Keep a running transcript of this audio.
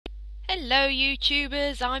Hello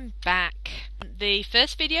YouTubers, I'm back. The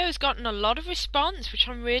first video has gotten a lot of response, which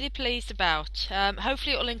I'm really pleased about.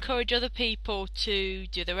 Hopefully it will encourage other people to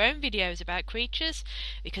do their own videos about creatures,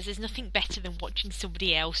 because there's nothing better than watching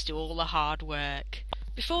somebody else do all the hard work.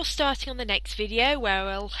 Before starting on the next video, where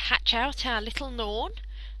we'll hatch out our little Norn,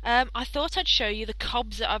 I thought I'd show you the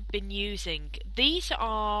COBs that I've been using. These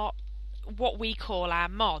are what we call our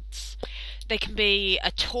mods. They can be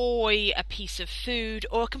a toy, a piece of food,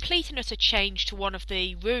 or a complete and utter change to one of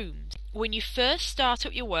the rooms. When you first start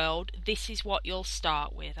up your world, this is what you'll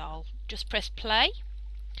start with. I'll just press play.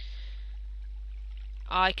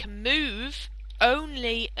 I can move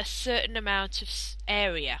only a certain amount of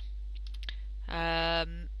area.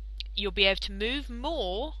 You'll be able to move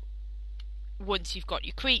more once you've got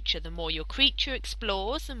your creature. The more your creature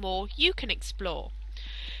explores, the more you can explore.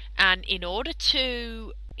 And in order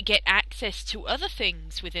to get access to other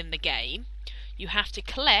things within the game, you have to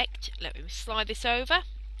collect, let me slide this over,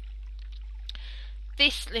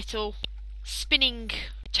 this little spinning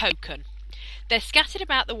token. They're scattered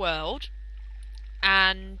about the world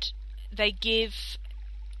and they give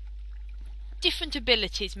different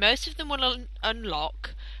abilities. Most of them will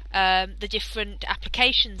unlock the different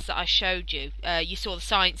applications that I showed you. You saw the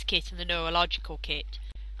science kit and the neurological kit.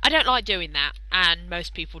 I don't like doing that, and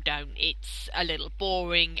most people don't. It's a little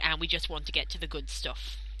boring and we just want to get to the good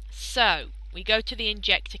stuff. So, we go to the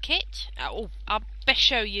injector kit. I'll best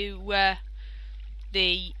show you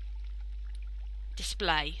the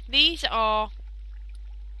display. These are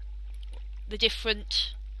the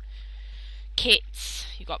different kits.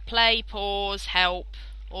 You've got play, pause, help,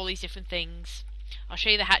 all these different things. I'll show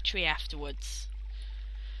you the hatchery afterwards.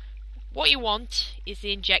 What you want is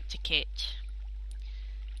the injector kit.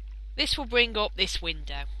 This will bring up this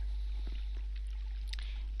window.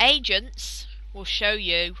 Agents will show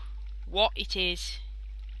you what it is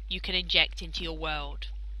you can inject into your world.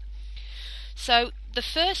 So the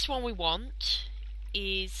first one we want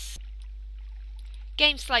is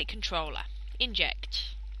Game Slate Controller.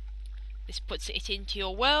 Inject. This puts it into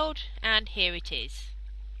your world, and here it is.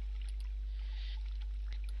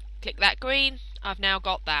 Click that green. I've now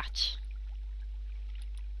got that.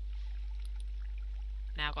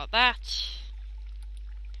 Now got that,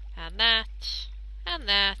 and that, and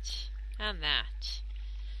that, and that.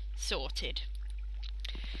 Sorted.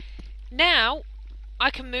 Now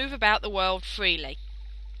I can move about the world freely.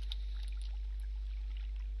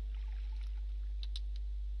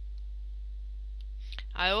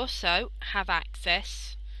 I also have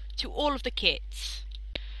access to all of the kits.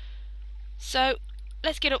 So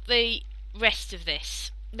let's get up the rest of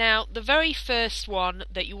this. Now the very first one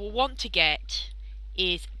that you will want to get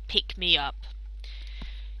is Pick Me Up.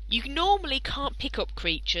 You normally can't pick up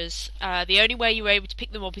creatures. The only way you're able to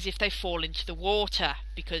pick them up is if they fall into the water,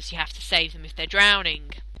 because you have to save them if they're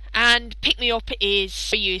drowning. And Pick Me Up is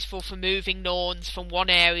very useful for moving Norns from one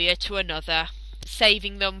area to another,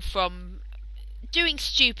 saving them from doing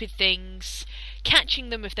stupid things, catching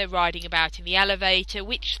them if they're riding about in the elevator,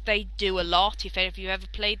 which they do a lot if any of you ever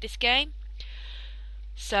played this game.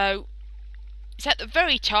 So it's at the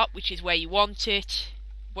very top, which is where you want it.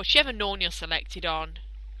 Whichever Norn you're selected on,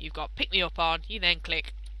 you've got Pick Me Up on, you then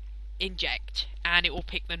click Inject, and it will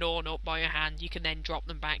pick the Norn up by your hand. You can then drop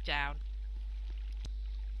them back down.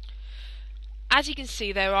 As you can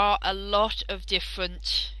see, there are a lot of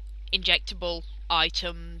different injectable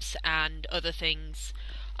items and other things.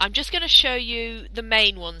 I'm just going to show you the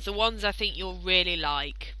main ones, the ones I think you'll really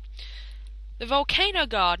like. The volcano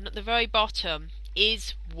garden at the very bottom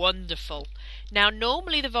is wonderful. Now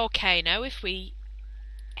normally the volcano, if we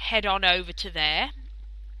head on over to there,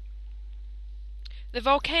 the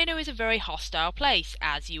volcano is a very hostile place,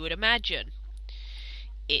 as you would imagine.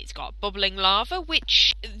 It's got bubbling lava,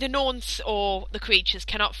 which the Norns or the creatures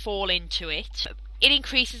cannot fall into it. It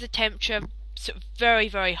increases the temperature sort of very,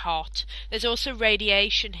 very hot. There's also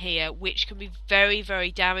radiation here, which can be very,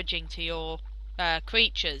 very damaging to your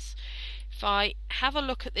creatures. If I have a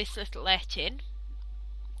look at this little let-in,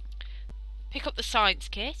 pick up the science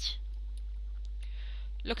kit,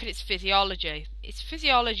 look at its physiology. Its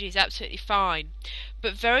physiology is absolutely fine,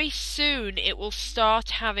 but very soon it will start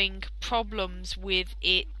having problems with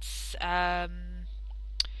its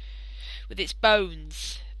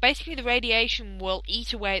bones. Basically the radiation will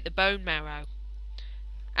eat away at the bone marrow,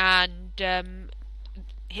 and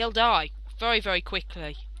he'll die very, very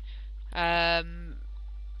quickly. I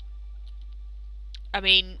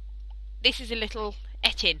mean, this is a little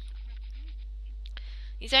Etin.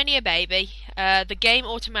 He's only a baby. The game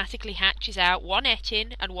automatically hatches out one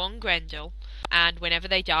Etin and one Grendel, and whenever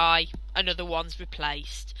they die, another one's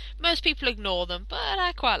replaced. Most people ignore them, but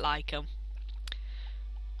I quite like them.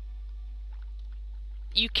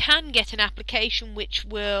 You can get an application which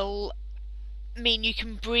will mean you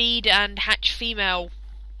can breed and hatch female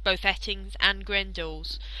both Ettings and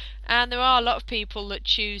Grendels, and there are a lot of people that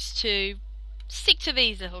choose to stick to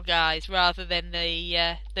these little guys rather than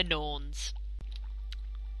the Norns.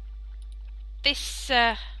 This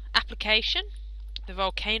application, the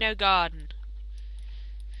Volcano Garden.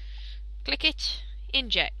 Click it,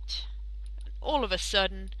 inject. All of a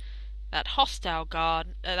sudden, that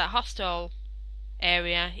hostile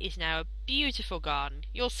area is now a beautiful garden.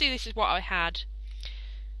 You'll see this is what I had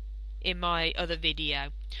in my other video.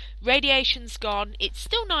 Radiation's gone. It's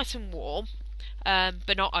still nice and warm,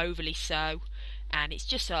 but not overly so, and it's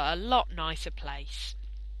just a lot nicer place.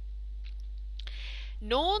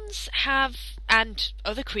 Norns have, and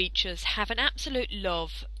other creatures, have an absolute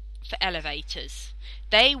love for elevators.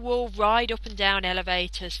 They will ride up and down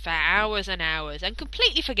elevators for hours and hours and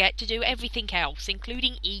completely forget to do everything else,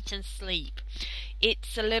 including eat and sleep.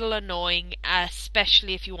 It's a little annoying,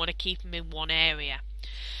 especially if you want to keep them in one area.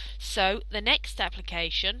 So the next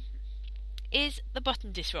application is the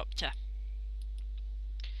button disruptor.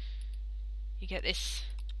 You get this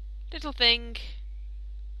little thing,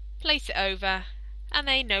 place it over, and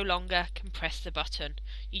they no longer can press the button.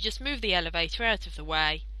 You just move the elevator out of the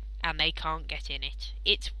way and they can't get in it.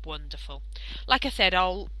 It's wonderful. Like I said,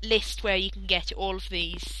 I'll list where you can get all of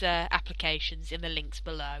these applications in the links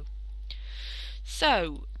below.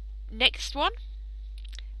 So, next one,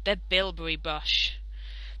 the bilberry bush.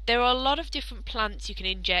 There are a lot of different plants you can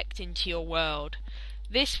inject into your world.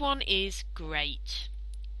 This one is great.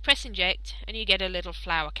 Press inject and you get a little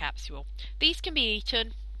flower capsule. These can be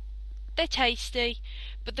eaten. They're tasty,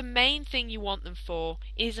 but the main thing you want them for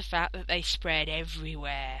is the fact that they spread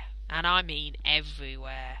everywhere, and I mean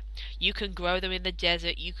everywhere. You can grow them in the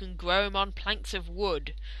desert, you can grow them on planks of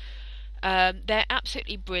wood. They're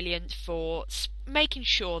absolutely brilliant for making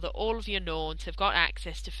sure that all of your Norns have got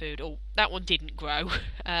access to food. Oh, that one didn't grow.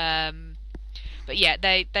 But yeah,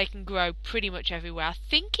 they can grow pretty much everywhere. I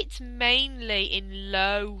think it's mainly in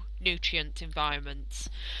low nutrient environments,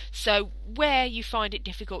 so where you find it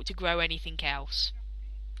difficult to grow anything else.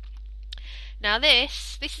 Now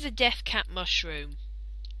this is a death cap mushroom,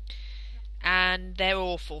 and they're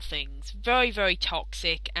awful things. Very, very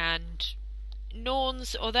toxic, and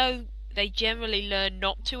Norns, although they generally learn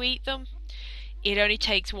not to eat them, it only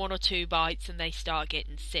takes 1 or 2 bites and they start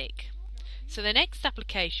getting sick. So the next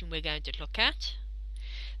application we're going to look at,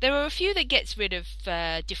 there are a few that gets rid of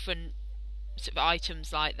different sort of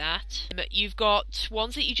items like that. You've got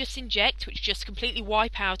ones that you just inject, which just completely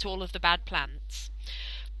wipe out all of the bad plants.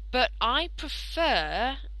 But I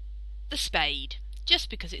prefer the spade, just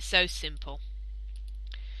because it's so simple.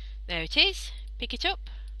 There it is. Pick it up,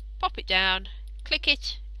 pop it down, click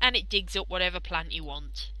it, and it digs up whatever plant you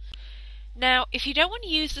want. Now, if you don't want to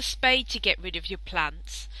use the spade to get rid of your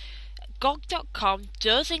plants, GOG.com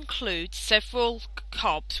does include several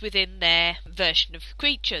COBs within their version of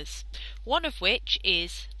creatures, one of which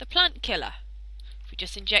is the plant killer. If we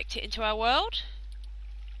just inject it into our world,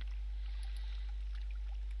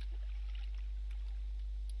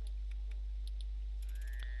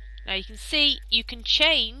 now you can see you can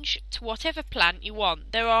change to whatever plant you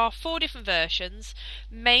want. There are 4 different versions,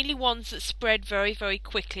 mainly ones that spread very, very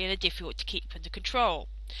quickly and are difficult to keep under control.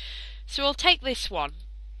 So we'll take this one.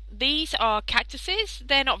 These are cactuses.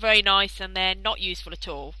 They're not very nice and they're not useful at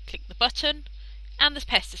all. Click the button and the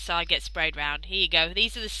pesticide gets sprayed round. Here you go.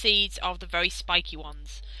 These are the seeds of the very spiky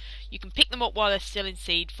ones. You can pick them up while they're still in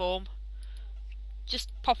seed form. Just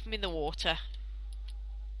pop them in the water.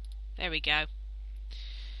 There we go.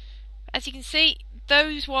 As you can see,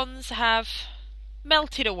 those ones have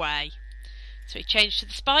melted away. So we change to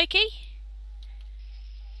the spiky,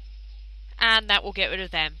 and that will get rid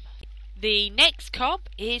of them. The next COB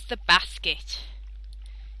is the basket.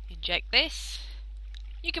 Inject this.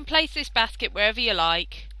 You can place this basket wherever you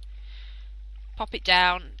like. Pop it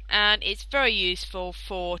down, and it's very useful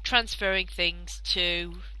for transferring things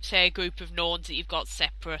to, say, a group of Norns that you've got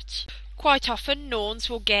separate. Quite often Norns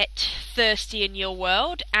will get thirsty in your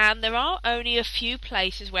world, and there are only a few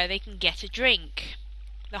places where they can get a drink.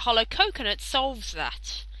 The hollow coconut solves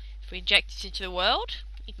that. If we inject it into the world,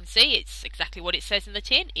 you can see it's exactly what it says in the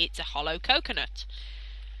tin. It's a hollow coconut.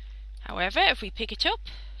 However, if we pick it up,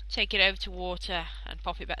 take it over to water and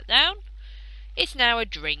pop it back down, it's now a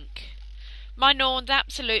drink. My Norns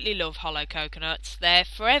absolutely love hollow coconuts. They're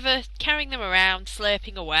forever carrying them around,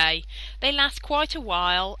 slurping away. They last quite a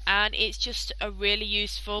while, and it's just a really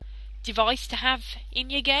useful device to have in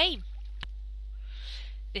your game.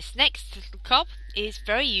 This next little cob is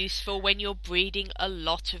very useful when you're breeding a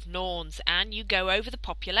lot of Norns and you go over the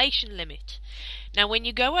population limit. Now when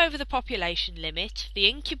you go over the population limit, the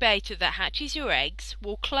incubator that hatches your eggs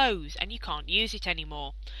will close and you can't use it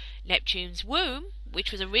anymore. Neptune's womb,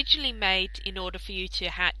 which was originally made in order for you to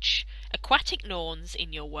hatch aquatic Norns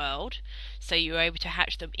in your world, so you were able to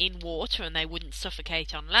hatch them in water and they wouldn't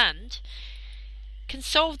suffocate on land, can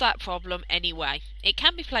solve that problem anyway. It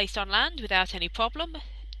can be placed on land without any problem.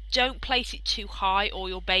 Don't place it too high or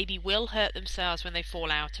your baby will hurt themselves when they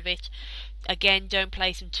fall out of it. Again, don't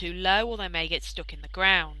place them too low or they may get stuck in the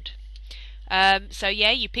ground. So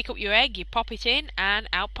yeah, you pick up your egg, you pop it in and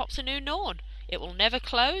out pops a new Norn. It will never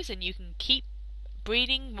close and you can keep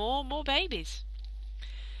breeding more and more babies.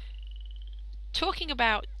 Talking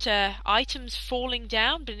about items falling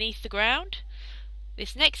down beneath the ground,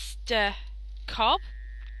 this next cob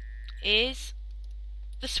is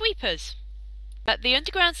the sweepers. The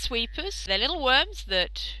underground sweepers, they're little worms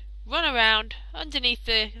that run around underneath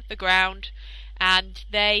the ground and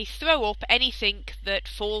they throw up anything that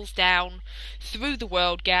falls down through the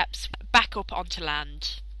world gaps back up onto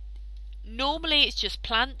land. Normally it's just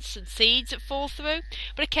plants and seeds that fall through,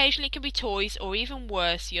 but occasionally it can be toys or even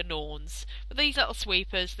worse, your Norns. But these little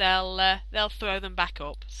sweepers, they'll throw them back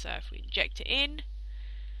up. So if we inject it in,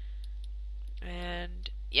 and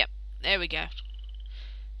yep, there we go.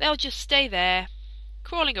 They'll just stay there,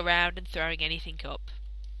 crawling around and throwing anything up.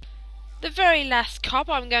 The very last cob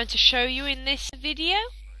I'm going to show you in this video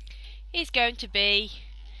is going to be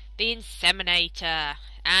the inseminator,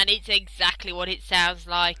 and it's exactly what it sounds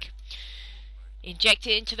like. Inject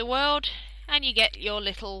it into the world and you get your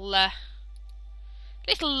little love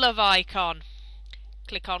icon.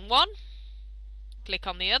 Click on one, click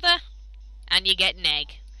on the other, and you get an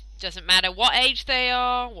egg. Doesn't matter what age they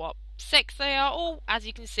are, what sex they are, or as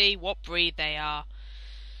you can see, what breed they are.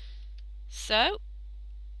 So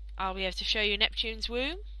I'll be able to show you Neptune's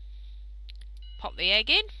womb. Pop the egg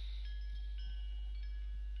in.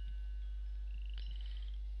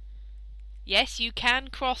 Yes, you can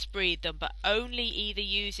crossbreed them, but only either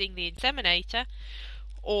using the inseminator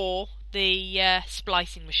or the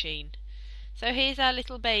splicing machine. So here's our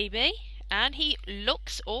little baby, and he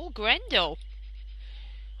looks all Grendel.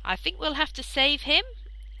 I think we'll have to save him,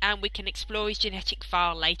 and we can explore his genetic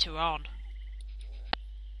file later on.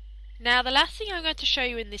 Now the last thing I'm going to show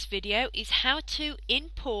you in this video is how to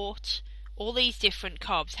import all these different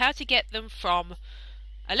cobs, how to get them from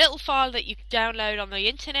a little file that you download on the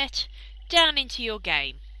internet down into your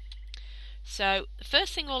game. So the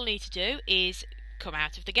first thing we'll need to do is come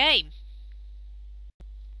out of the game.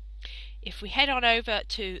 If we head on over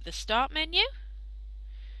to the start menu,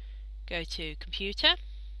 go to computer,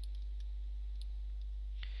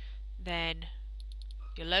 then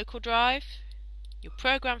your local drive, your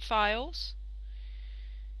program files,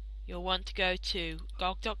 you'll want to go to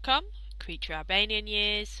gog.com, Creature Albanian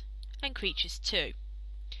Years, and Creatures 2.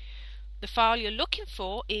 The file you're looking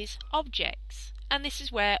for is objects, and this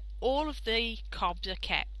is where all of the cobs are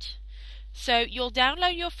kept. So you'll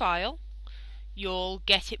download your file, you'll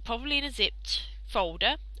get it probably in a zipped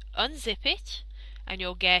folder, unzip it, and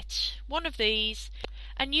you'll get one of these,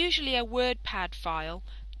 and usually a WordPad file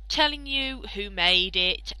telling you who made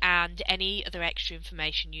it and any other extra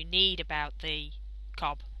information you need about the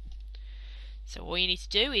cob. So all you need to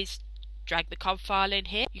do is drag the cob file in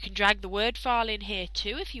here. You can drag the Word file in here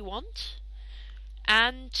too if you want,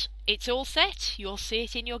 and it's all set. You'll see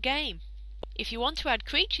it in your game. If you want to add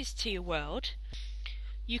creatures to your world,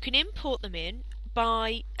 you can import them in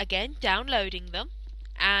by again downloading them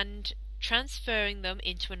and transferring them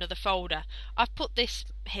into another folder. I've put this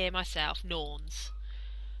here myself, Norns.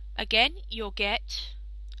 Again, you'll get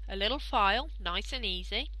a little file, nice and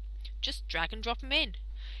easy. Just drag and drop them in.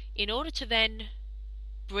 In order to then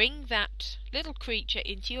bring that little creature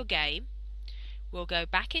into your game, we'll go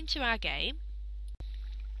back into our game.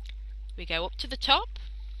 We go up to the top,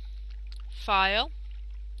 File,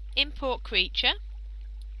 Import Creature.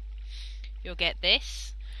 You'll get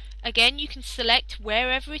this. Again, you can select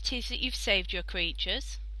wherever it is that you've saved your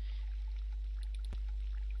creatures.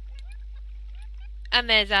 And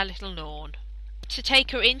there's our little Norn. To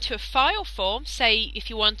take her into a file form, say if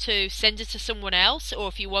you want to send her to someone else, or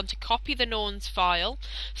if you want to copy the Norn's file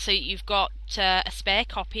so you've got a spare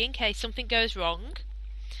copy in case something goes wrong,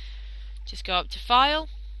 just go up to File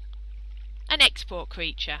and Export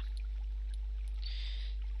Creature.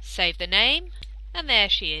 Save the name, and there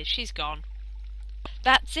she is, she's gone.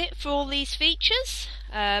 That's it for all these features.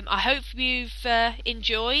 I hope you've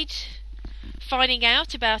enjoyed finding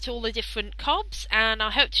out about all the different cobs, and I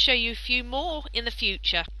hope to show you a few more in the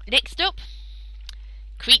future. Next up,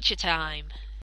 Creature time!